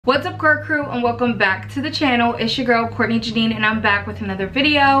What's up, Court crew, and welcome back to the channel. It's your girl Courtney Jinean, and I'm back with another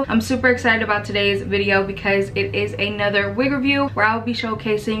video. I'm super excited about today's video because it is another wig review where I'll be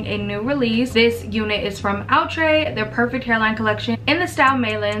showcasing a new release. This unit is from Outre, their perfect hairline collection in the style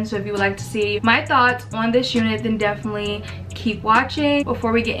MAILYN. So if you would like to see my thoughts on this unit, then definitely keep watching.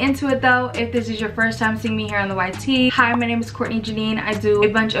 Before we get into it though, if this is your first time seeing me here on the YT, hi, my name is Courtney Jinean. I do a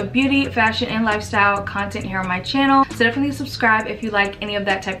bunch of beauty, fashion, and lifestyle content here on my channel, so definitely subscribe if you like any of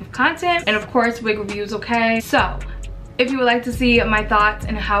that type of content, and of course wig reviews. Okay, so if you would like to see my thoughts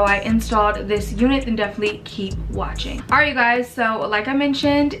and how I installed this unit, then definitely keep watching. Alright you guys, so like I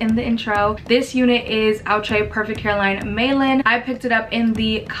mentioned in the intro, this unit is Outre Perfect Hairline MAILYN. I picked it up in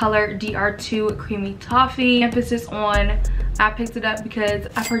the color DR2 Creamy Toffee. Emphasis on I picked it up because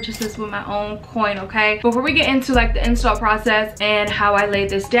I purchased this with my own coin. Okay, before we get into like the install process and how I laid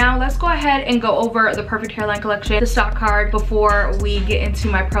this down, let's go ahead and go over the Perfect Hairline collection, the stock card, before we get into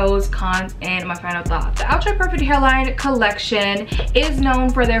my pros, cons, and my final thoughts. The Outre Perfect Hairline collection is known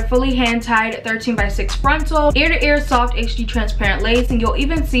for their fully hand-tied 13x6 frontal, ear-to-ear soft HD transparent lace, and you'll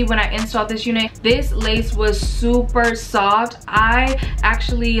even see when I installed this unit, this lace was super soft. I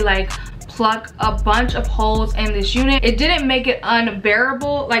actually like pluck a bunch of holes in this unit. It didn't make it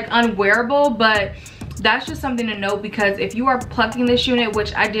unbearable, like unwearable, but that's just something to note, because if you are plucking this unit,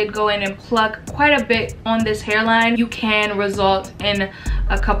 which I did go in and pluck quite a bit on this hairline, you can result in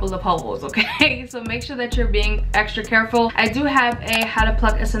a couple of holes. Okay, so make sure that you're being extra careful. I do have a how to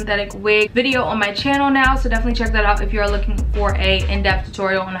pluck a synthetic wig video on my channel now, so definitely check that out if you're looking for a in-depth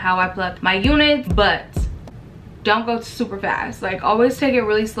tutorial on how I pluck my units. But don't go super fast. Like, always take it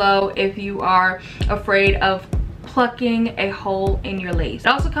really slow if you are afraid of plucking a hole in your lace. It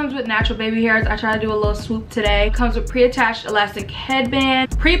also comes with natural baby hairs. I try to do a little swoop today. It comes with pre-attached elastic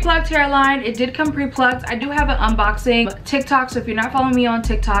headband, pre-plucked hairline. It did come pre-plucked. I do have an unboxing TikTok, so if you're not following me on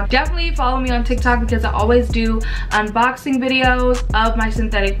TikTok, definitely follow me on TikTok, because I always do unboxing videos of my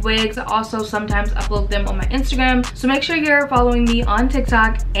synthetic wigs. I also sometimes upload them on my Instagram, so make sure you're following me on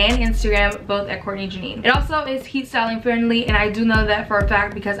TikTok and Instagram, both at Courtney Jinean. It also is heat styling friendly, and I do know that for a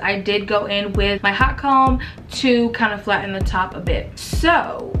fact because I did go in with my hot comb to kind of flatten the top a bit.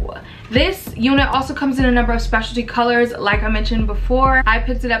 So this unit also comes in a number of specialty colors. Like I mentioned before, I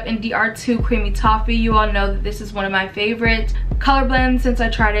picked it up in DR2 Creamy Toffee. You all know that this is one of my favorite color blends since I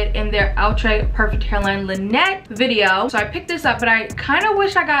tried it in their Outre Perfect Hairline Lynette video. So I picked this up, but I kind of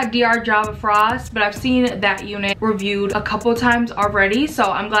wish I got DR Java Frost, but I've seen that unit reviewed a couple times already, so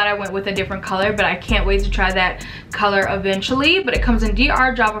I'm glad I went with a different color, but I can't wait to try that color eventually. But it comes in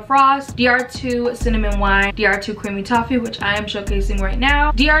DR Java Frost, DR2 Cinnamon Wine, DR2 Creamy Toffee, which I am showcasing right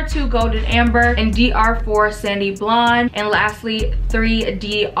now, DR2 Golden Amber, and DR4 Sandy Blonde, and lastly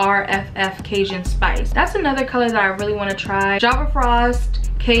 3D RFF Cajun Spice. That's another color that I really want to try. Java Frost,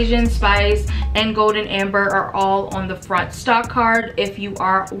 Cajun Spice, and Golden Amber are all on the front stock card if you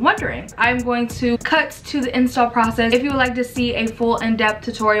are wondering. I'm going to cut to the install process. If you would like to see a full in-depth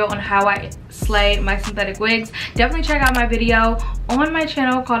tutorial on how I slay my synthetic wigs, definitely check out my video on my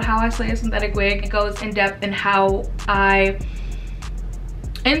channel called How I Slay a Synthetic Wig. It goes in depth in how I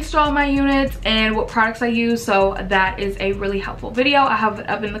install my units and what products I use, so that is a really helpful video. I have it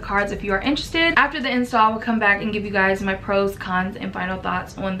up in the cards if you are interested. After the install, we'll come back and give you guys my pros, cons, and final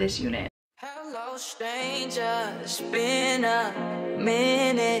thoughts on this unit. Hello stranger, it's been a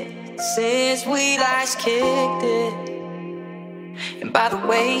minute since we last kicked it. And by the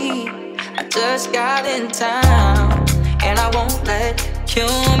way, I just got in town, and I won't let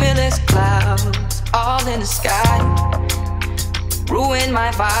cumulus clouds all in the sky ruin my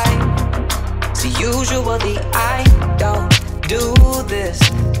vibe. See, usually I don't do this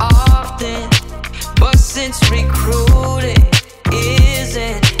often, but since recruiting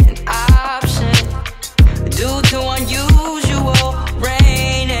isn't an option due to unusual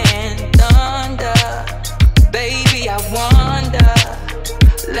rain and thunder, baby, I wonder,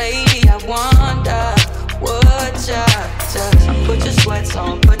 lady, I wonder, would ya just put your sweats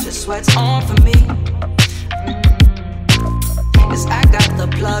on for me? Cause I got the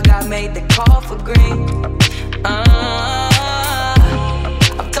plug, I made the call for green. I'm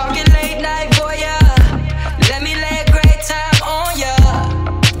talking late night for ya. Let me lay a great time on ya.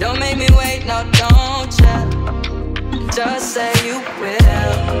 Don't make me wait, no, don't ya. Just say you will.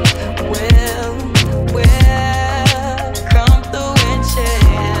 Come through and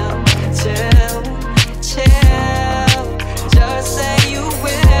chill. Just say you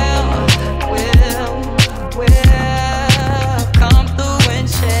will. Come through and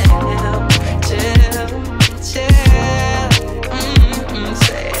chill.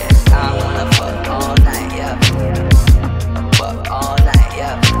 Say it. I wanna fuck all night, yeah. Fuck all night,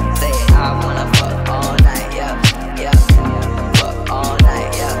 yeah.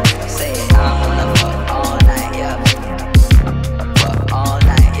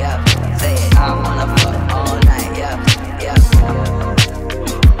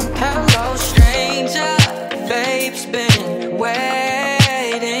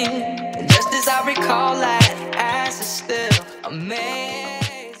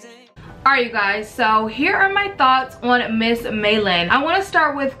 Alright you guys, so here are my thoughts on Miss MAILYN. I want to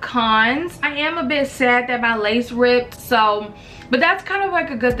start with cons. I am a bit sad that my lace ripped, but that's kind of like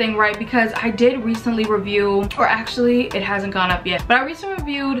a good thing, right? Because I did recently review, or actually it hasn't gone up yet, but I recently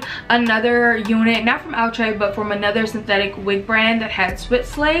reviewed another unit, not from Outre, but from another synthetic wig brand that had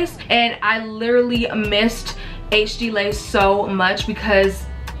Swiss lace, and I literally missed HD lace so much because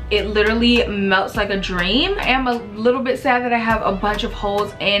it literally melts like a dream. I am a little bit sad that I have a bunch of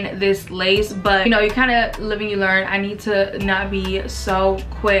holes in this lace, but you know, you kind of live and you learn. I need to not be so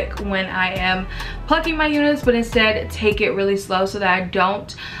quick when I am plucking my units, but instead take it really slow so that I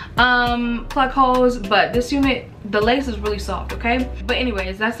don't plug holes. But this unit, the lace is really soft, okay? But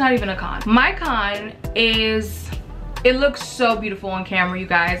anyways, that's not even a con. My con is it looks so beautiful on camera, you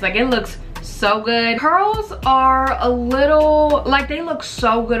guys. Like, it looks so good. Curls are a little, like, they look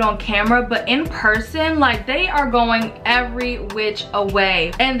so good on camera, but in person, like, they are going every which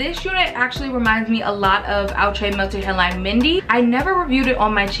away. And this unit actually reminds me a lot of Outre Melted Hairline Mindy. I never reviewed it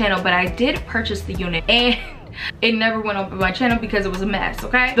on my channel, but I did purchase the unit, and it never went up on my channel because it was a mess,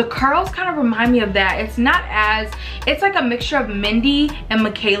 okay? The curls kind of remind me of that. It's not as, it's like a mixture of Mindy and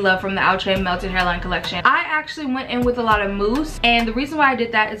MAILYN from the Outre Melted Hairline collection. I actually went in with a lot of mousse, and the reason why I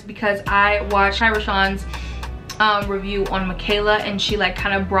did that is because I watched Rashawn's review on MAILYN, and she like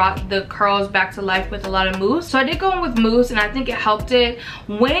kind of brought the curls back to life with a lot of mousse. So I did go in with mousse, and I think it helped it.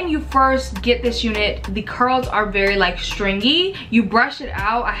 When you first get this unit, the curls are very like stringy. You brush it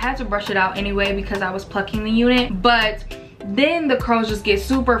out. I had to brush it out anyway because I was plucking the unit, but then the curls just get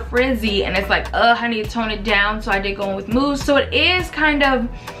super frizzy, and it's like, I need to tone it down. So I did go in with mousse. So it is kind of,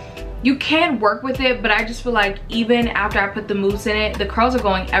 you can work with it, but I just feel like even after I put the mousse in it, the curls are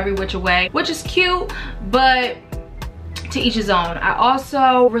going every which way, which is cute, but to each his own. I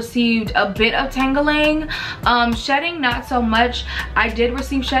also received a bit of tangling. Shedding, not so much. I did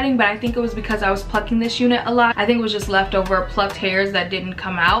receive shedding, but I think it was because I was plucking this unit a lot. I think it was just leftover plucked hairs that didn't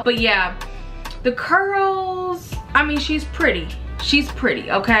come out. But yeah, the curls, I mean, she's pretty. She's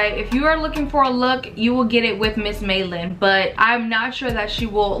pretty, okay? If you are looking for a look, you will get it with Miss MAILYN, but I'm not sure that she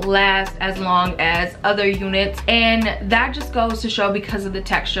will last as long as other units, and that just goes to show because of the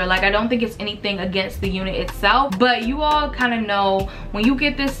texture. Like, I don't think it's anything against the unit itself, but you all kind of know when you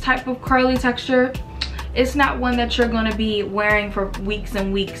get this type of curly texture, it's not one that you're gonna be wearing for weeks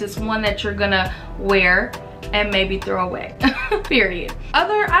and weeks. It's one that you're gonna wear and maybe throw away. Period. I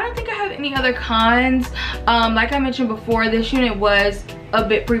don't think I have any other cons. Like I mentioned before, this unit was a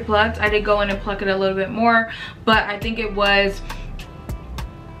bit pre-plucked. I did go in and pluck it a little bit more, but I think it was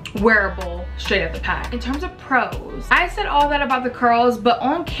wearable straight out the pack. In terms of pros, I said all that about the curls, but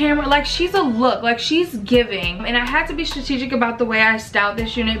on camera, like, she's a look, like, she's giving. And I had to be strategic about the way I styled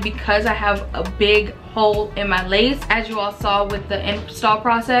this unit because I have a big hole in my lace, as you all saw with the install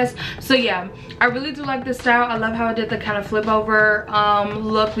process. So yeah, I really do like this style. I love how I did the kind of flip over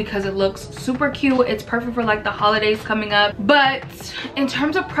look because it looks super cute. It's perfect for like the holidays coming up. But in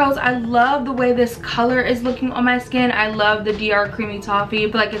terms of pros, I love the way this color is looking on my skin. I love the DR Creamy Toffee.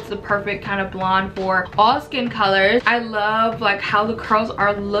 I feel like it's the perfect kind of blonde for all skin colors. I love like how the curls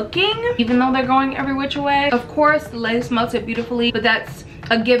are looking, even though they're going every which way. Of course, the lace melted beautifully, but that's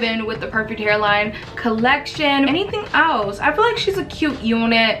a given with the Perfect Hairline collection. Anything else? I feel like she's a cute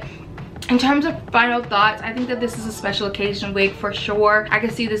unit. In terms of final thoughts, I think that this is a special occasion wig for sure. I can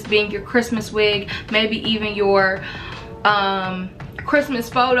see this being your Christmas wig, maybe even your Christmas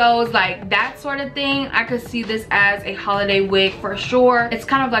photos, like that sort of thing. I could see this as a holiday wig for sure. It's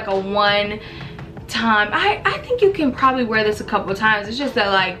kind of like a one time. I think you can probably wear this a couple of times. It's just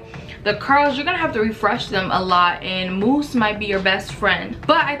that like the curls, you're gonna have to refresh them a lot, and mousse might be your best friend.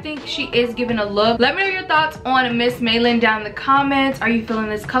 But I think she is giving a look. Let me know your thoughts on Miss MAILYN down in the comments. Are you feeling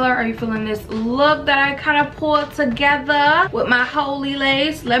this color? Are you feeling this look that I kind of pulled together with my holy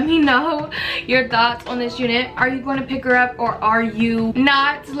lace? Let me know your thoughts on this unit. Are you going to pick her up or are you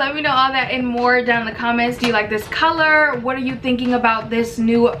not? Let me know all that and more down in the comments. Do you like this color? What are you thinking about this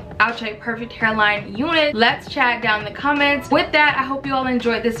new Outre Perfect Hairline unit? Let's chat down in the comments. With that, I hope you all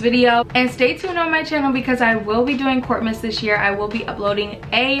enjoyed this video. And stay tuned on my channel because I will be doing Courtmas this year. I will be uploading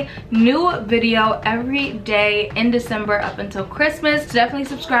a new video every day in December up until Christmas. So definitely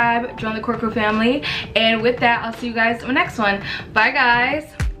subscribe, join the Court Crew family. And with that, I'll see you guys in the next one. Bye,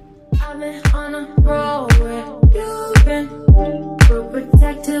 guys. I've been on a roll.